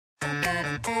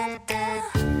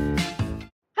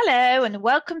Hello and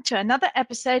welcome to another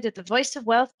episode of the Voice of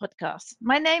Wealth podcast.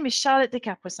 My name is Charlotte de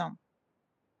Capoisson.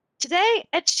 Today,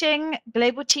 Ed Shing,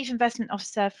 Global Chief Investment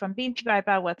Officer from BNP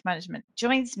Paribas Wealth Management,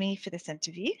 joins me for this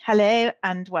interview. Hello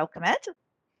and welcome, Ed.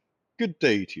 Good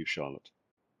day to you, Charlotte.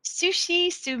 Sushi,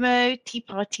 sumo, tea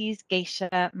parties,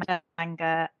 geisha,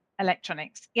 manga,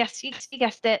 electronics. Yes, you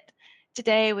guessed it.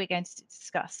 Today we're going to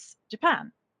discuss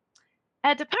Japan.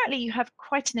 Ed, apparently you have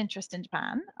quite an interest in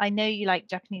Japan. I know you like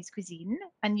Japanese cuisine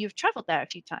and you've traveled there a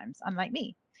few times, unlike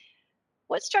me.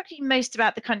 What struck you most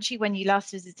about the country when you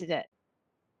last visited it?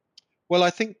 Well,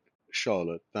 I think,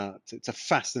 Charlotte, that it's a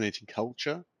fascinating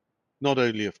culture. Not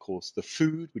only, of course, the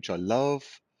food, which I love,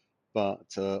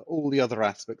 but all the other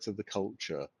aspects of the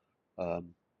culture.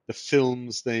 Um, the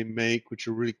films they make, which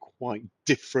are really quite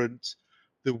different,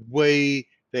 the way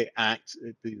they act,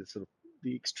 the sort of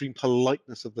the extreme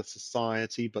politeness of the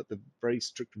society, but the very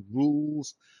strict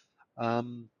rules.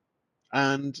 Um,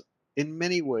 And in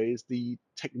many ways, the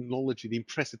technology, the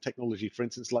impressive technology, for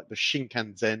instance, like the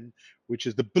Shinkansen, which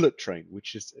is the bullet train,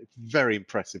 which is very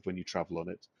impressive when you travel on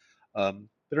it.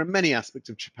 There are many aspects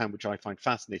of Japan which I find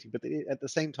fascinating, but at the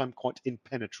same time quite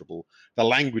impenetrable. The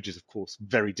language is, of course,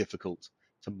 very difficult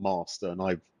to master, and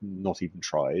I've not even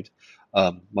tried.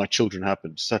 My children have,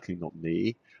 but certainly not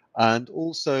me. And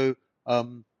also,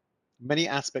 many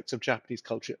aspects of Japanese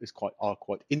culture are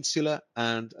quite insular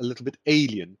and a little bit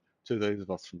alien to those of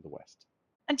us from the West.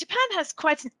 And Japan has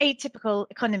quite an atypical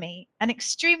economy, an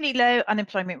extremely low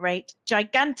unemployment rate,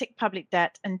 gigantic public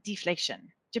debt, and deflation.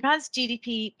 Japan's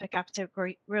GDP per capita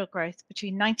real growth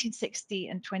between 1960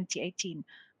 and 2018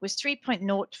 was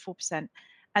 3.04%,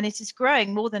 and it is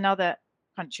growing more than other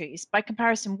countries. By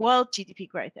comparison, world GDP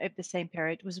growth over the same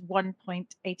period was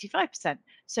 1.85%,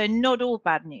 so not all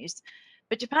bad news.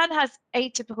 But Japan has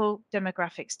atypical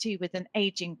demographics too, with an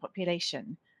aging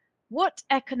population. What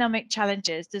economic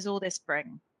challenges does all this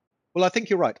bring? Well, I think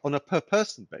you're right. On a per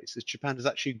person basis, Japan has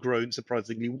actually grown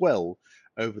surprisingly well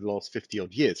over the last 50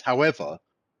 odd years. However,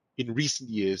 in recent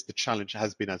years, the challenge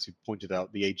has been, as you pointed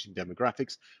out, the aging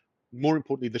demographics. More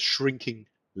importantly, the shrinking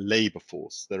labor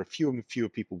force. There are fewer and fewer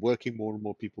people working, more and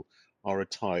more people are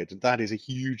retired. And that is a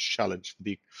huge challenge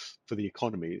for the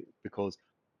economy because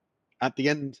at the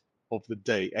end of the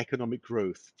day, economic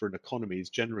growth for an economy is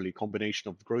generally a combination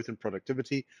of growth in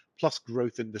productivity plus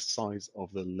growth in the size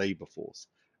of the labor force.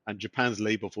 And Japan's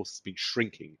labor force has been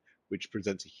shrinking, which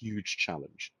presents a huge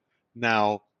challenge.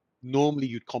 Now, normally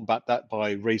you'd combat that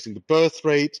by raising the birth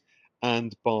rate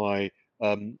and by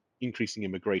increasing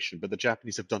immigration, but the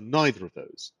Japanese have done neither of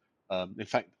those. In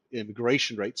fact,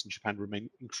 immigration rates in Japan remain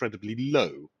incredibly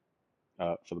low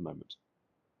for the moment.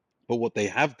 But what they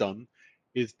have done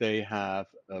is they have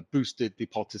boosted the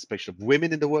participation of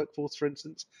women in the workforce, for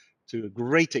instance, to a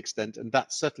great extent, and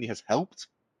that certainly has helped.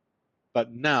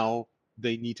 But now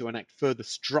they need to enact further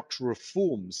structural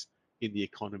reforms in the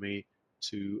economy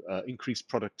to increase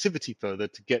productivity further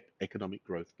to get economic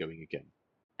growth going again.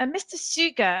 And Mr.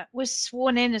 Suga was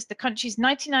sworn in as the country's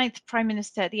 99th Prime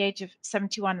Minister at the age of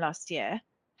 71 last year.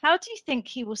 How do you think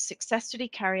he will successfully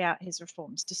carry out his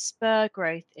reforms to spur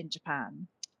growth in Japan?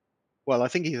 Well, I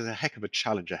think he has a heck of a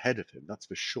challenge ahead of him, that's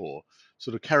for sure.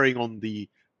 Sort of carrying on the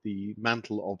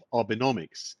mantle of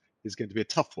Abenomics is going to be a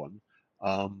tough one.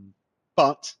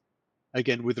 But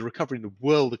again, with the recovery in the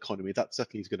world economy, that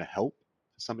certainly is going to help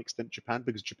to some extent Japan,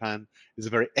 because Japan is a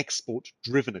very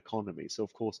export-driven economy. So,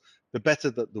 of course, the better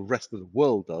that the rest of the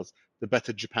world does, the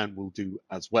better Japan will do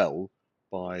as well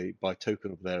by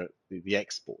token of the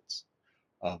exports.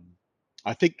 Um,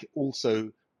 I think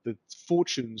also the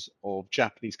fortunes of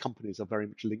Japanese companies are very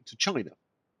much linked to China,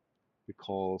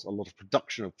 because a lot of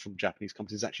production from Japanese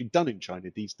companies is actually done in China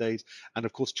these days. And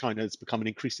of course, China has become an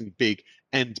increasingly big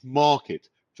end market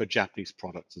for Japanese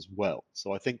products as well.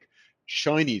 So I think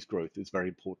Chinese growth is very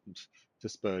important to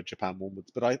spur Japan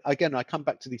onwards. But I come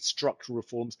back to these structural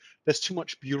reforms. There's too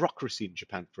much bureaucracy in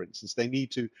Japan, for instance. They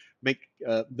need to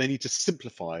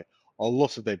simplify a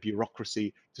lot of their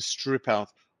bureaucracy to strip out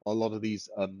a lot of these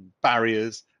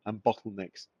barriers and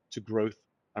bottlenecks to growth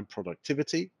and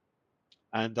productivity.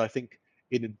 And I think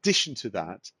in addition to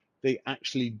that, they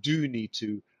actually do need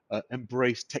to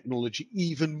embrace technology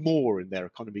even more in their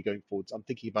economy going forwards. I'm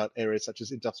thinking about areas such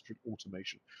as industrial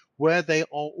automation, where they are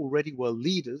already world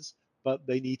leaders, but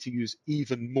they need to use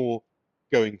even more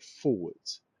going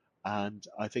forwards. And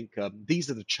I think these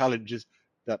are the challenges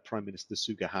that Prime Minister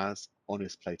Suga has on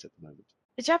his plate at the moment.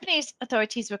 The Japanese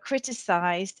authorities were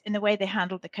criticized in the way they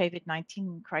handled the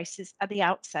COVID-19 crisis at the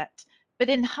outset. But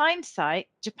in hindsight,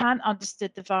 Japan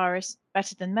understood the virus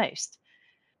better than most.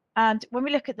 And when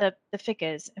we look at the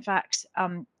figures, in fact,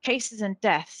 cases and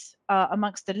deaths are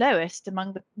amongst the lowest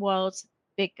among the world's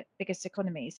biggest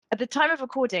economies. At the time of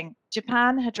recording,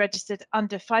 Japan had registered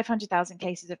under 500,000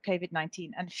 cases of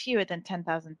COVID-19 and fewer than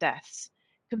 10,000 deaths,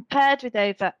 compared with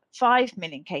over 5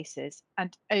 million cases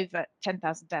and over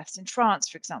 10,000 deaths in France,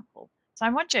 for example. So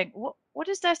I'm wondering, what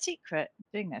is their secret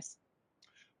doing this?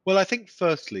 Well, I think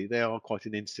firstly, they are quite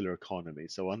an insular economy.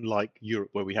 So unlike Europe,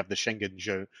 where we have the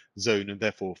Schengen zone and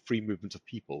therefore free movement of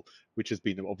people, which has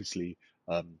been obviously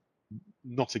um,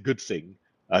 not a good thing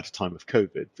at a time of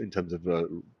COVID in terms of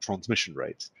transmission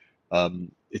rates,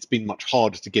 it's been much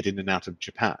harder to get in and out of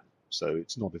Japan. So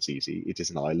it's not as easy. It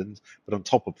is an island. But on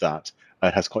top of that,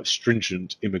 it has quite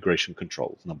stringent immigration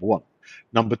controls, number one.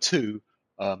 Number two,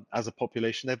 as a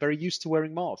population, they're very used to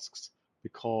wearing masks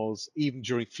because even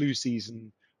during flu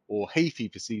season or hay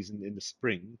fever season in the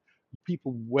spring,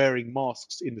 people wearing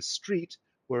masks in the street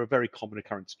were a very common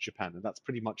occurrence in Japan. And that's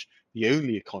pretty much the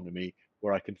only economy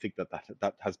where I can think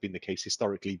that has been the case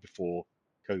historically before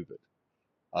COVID.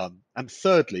 And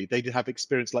thirdly, they did have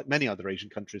experience, like many other Asian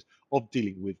countries, of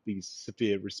dealing with these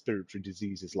severe respiratory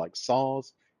diseases like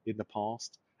SARS in the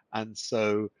past. And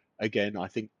so, again, I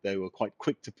think they were quite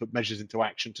quick to put measures into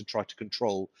action to try to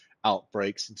control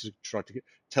outbreaks and to try to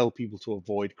tell people to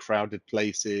avoid crowded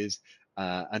places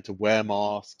and to wear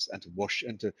masks and to wash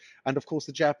and of course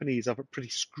the Japanese are pretty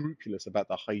scrupulous about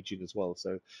the hygiene as well.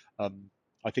 So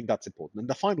I think that's important. And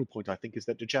the final point I think is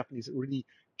that the Japanese are really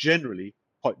generally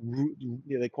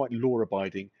they're quite law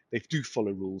abiding. They do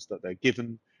follow rules that they're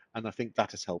given, and I think that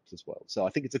has helped as well. So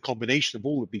I think it's a combination of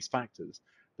all of these factors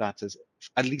that has,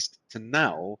 at least to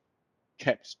now,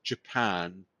 kept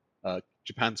Japan's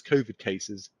COVID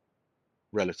cases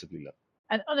relatively low.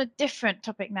 And on a different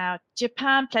topic now,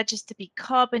 Japan pledges to be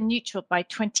carbon neutral by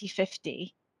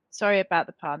 2050. Sorry about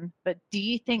the pun, but do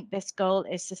you think this goal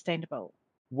is sustainable?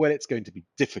 Well, it's going to be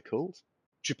difficult.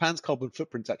 Japan's carbon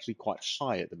footprint is actually quite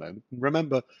high at the moment. And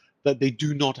remember that they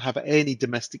do not have any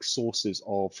domestic sources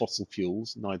of fossil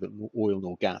fuels, neither oil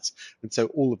nor gas. And so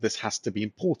all of this has to be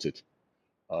imported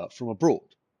from abroad.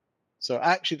 So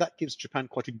actually, that gives Japan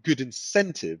quite a good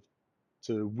incentive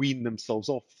to wean themselves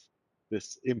off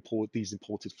these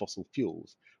imported fossil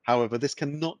fuels. However, this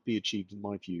cannot be achieved, in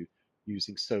my view,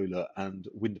 using solar and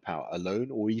wind power alone,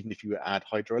 or even if you add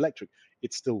hydroelectric,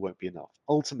 it still won't be enough.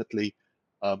 Ultimately,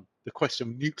 the question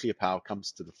of nuclear power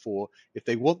comes to the fore. If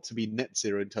they want to be net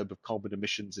zero in terms of carbon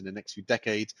emissions in the next few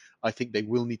decades, I think they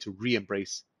will need to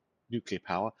re-embrace nuclear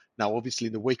power. Now, obviously,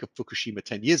 in the wake of Fukushima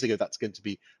 10 years ago, that's going to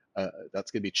be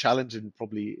a challenge and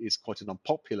probably is quite an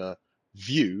unpopular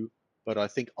view. But I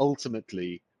think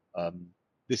ultimately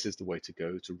this is the way to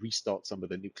go, to restart some of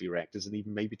the nuclear reactors and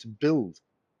even maybe to build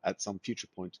at some future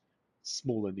point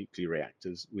smaller nuclear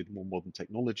reactors with more modern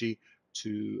technology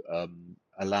to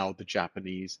allow the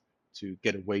Japanese to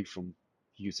get away from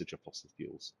the usage of fossil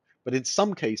fuels. But in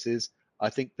some cases, I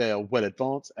think they are well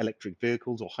advanced. Electric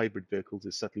vehicles or hybrid vehicles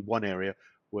is certainly one area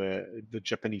where the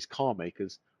Japanese car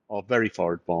makers are very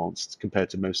far advanced compared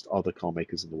to most other car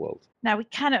makers in the world. Now, we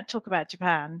cannot talk about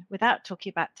Japan without talking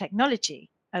about technology,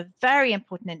 a very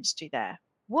important industry there.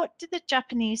 What do the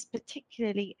Japanese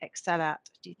particularly excel at,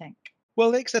 do you think?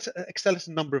 Well, they excel at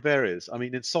a number of areas. I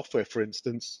mean, in software, for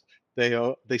instance,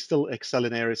 they still excel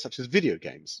in areas such as video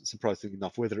games, surprisingly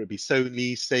enough, whether it be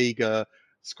Sony, Sega,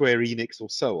 Square Enix, or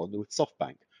so on, with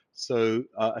SoftBank. So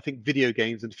I think video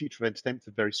games and the future of entertainment is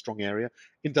a very strong area.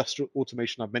 Industrial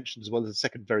automation I've mentioned as well as a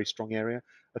second very strong area.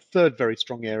 A third very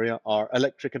strong area are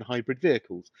electric and hybrid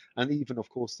vehicles, and even, of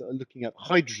course, looking at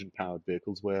hydrogen-powered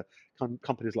vehicles, where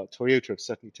companies like Toyota have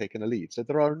certainly taken a lead. So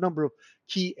there are a number of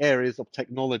key areas of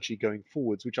technology going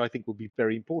forwards, which I think will be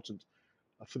very important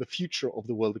for the future of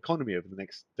the world economy over the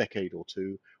next decade or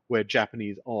two, where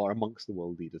Japanese are amongst the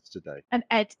world leaders today. And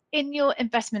Ed, in your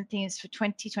investment themes for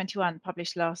 2021,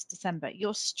 published last December,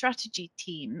 your strategy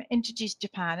team introduced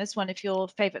Japan as one of your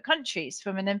favorite countries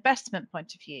from an investment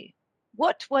point of view.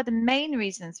 What were the main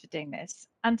reasons for doing this?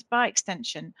 And by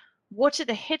extension, what are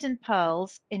the hidden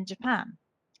pearls in Japan?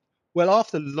 Well,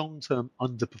 after long-term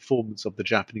underperformance of the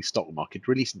Japanese stock market,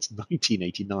 really since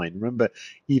 1989, remember,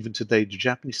 even today, the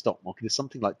Japanese stock market is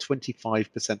something like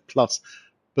 25% plus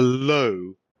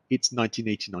below its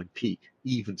 1989 peak,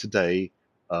 even today,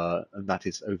 and that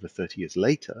is over 30 years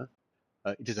later.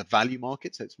 It is a value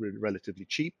market, so it's really relatively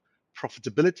cheap.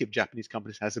 Profitability of Japanese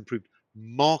companies has improved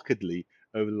markedly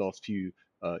over the last few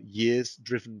years,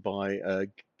 driven by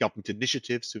government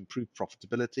initiatives to improve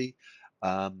profitability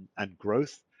and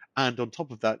growth. And on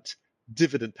top of that,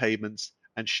 dividend payments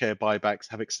and share buybacks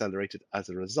have accelerated as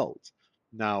a result.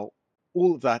 Now,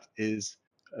 all of that is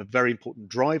a very important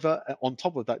driver. On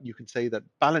top of that, you can say that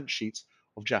balance sheets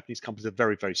of Japanese companies are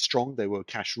very, very strong. They were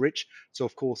cash rich. So,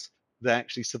 of course, they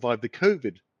actually survived the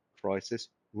COVID crisis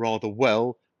rather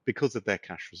well because of their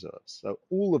cash reserves. So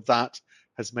all of that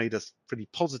has made us pretty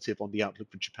positive on the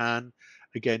outlook for Japan.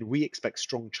 Again, we expect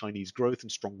strong Chinese growth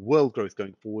and strong world growth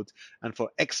going forward. And for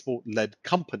export-led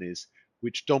companies,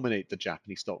 which dominate the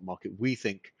Japanese stock market, we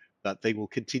think that they will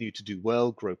continue to do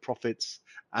well, grow profits,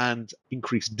 and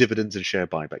increase dividends and share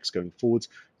buybacks going forward.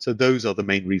 So those are the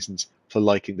main reasons for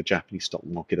liking the Japanese stock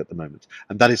market at the moment.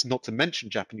 And that is not to mention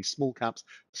Japanese small caps,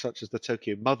 such as the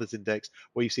Tokyo Mothers Index,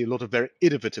 where you see a lot of very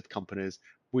innovative companies,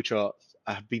 which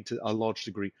have been to a large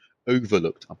degree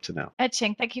overlooked up to now.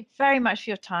 Ed-Ching, thank you very much for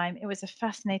your time. It was a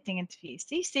fascinating interview.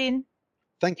 See you soon.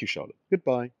 Thank you, Charlotte.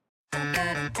 Goodbye.